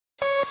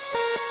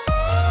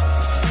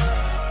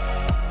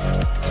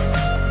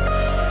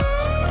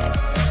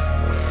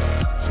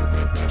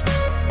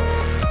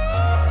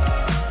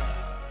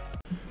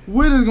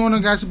What is going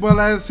on, guys? Your boy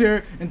Laz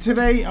here, and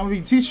today I'm going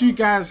to be teaching you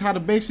guys how to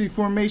basically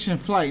formation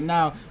flight.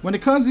 Now, when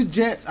it comes to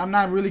jets, I'm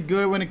not really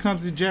good when it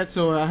comes to jets,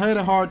 so I had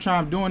a hard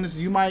time doing this.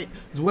 You might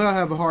as well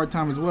have a hard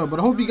time as well, but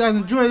I hope you guys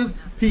enjoy this.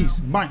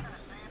 Peace. Bye.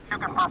 You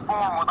can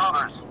perform with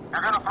others.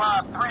 You're going to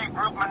fly 3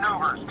 group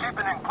maneuvers,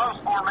 keeping in close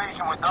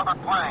formation with other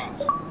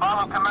planes.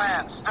 Follow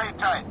commands, stay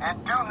tight,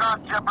 and do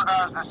not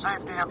jeopardize the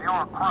safety of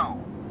your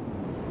crew.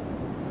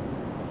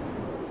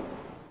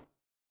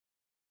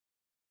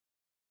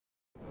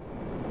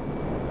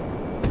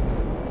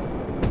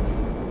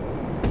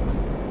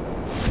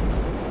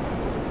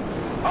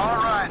 All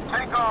right,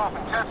 take off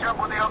and catch up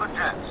with the other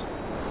jets.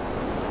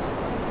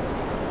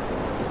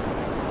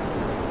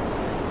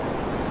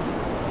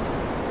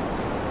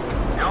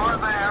 You're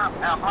there.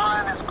 Now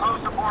flying as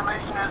close to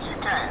formation as you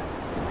can.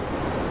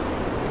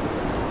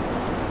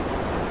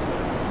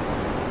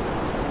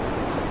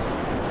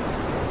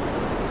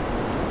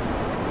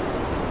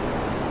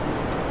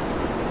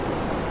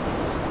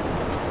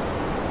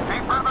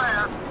 Keep her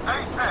there.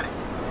 Stay steady.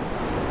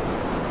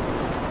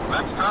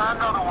 Let's try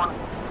another one.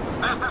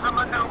 This is a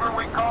maneuver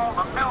we call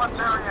the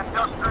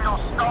military-industrial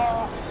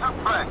stall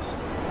suplex.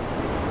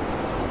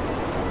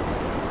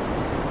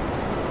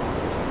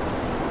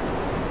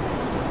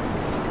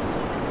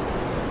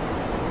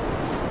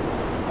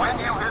 When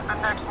you hit the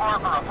next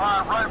marker,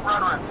 apply right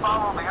rudder and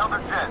follow the other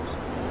jets.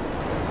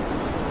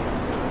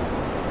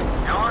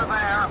 You're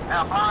there.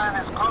 Now flying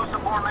as close to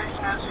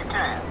formation as you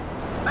can.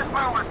 This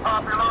move is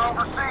popular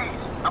overseas.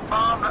 The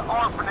bomb the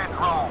orphanage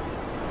home.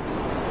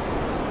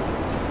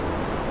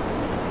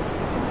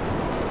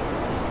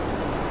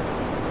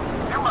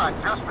 You might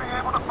just be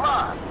able to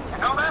fly. You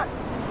know that?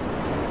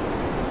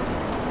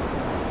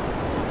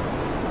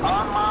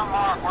 On my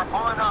mark, we're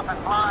pulling up and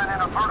flying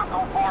in a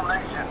vertical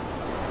formation.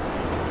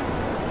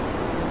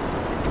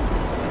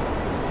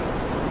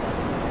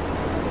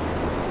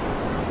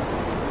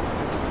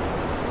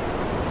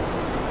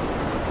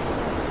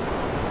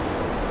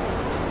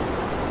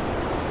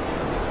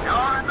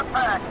 You're in the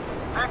pack.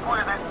 Stick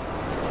with it.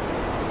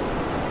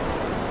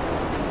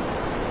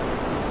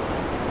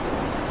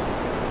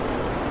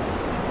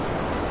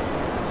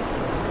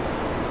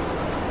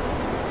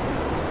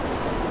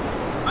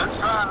 Let's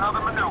try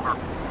another maneuver.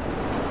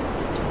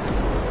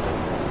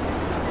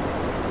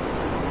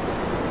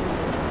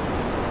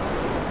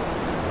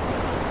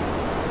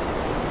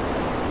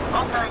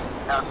 Okay,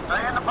 now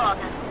stay in the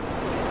pocket.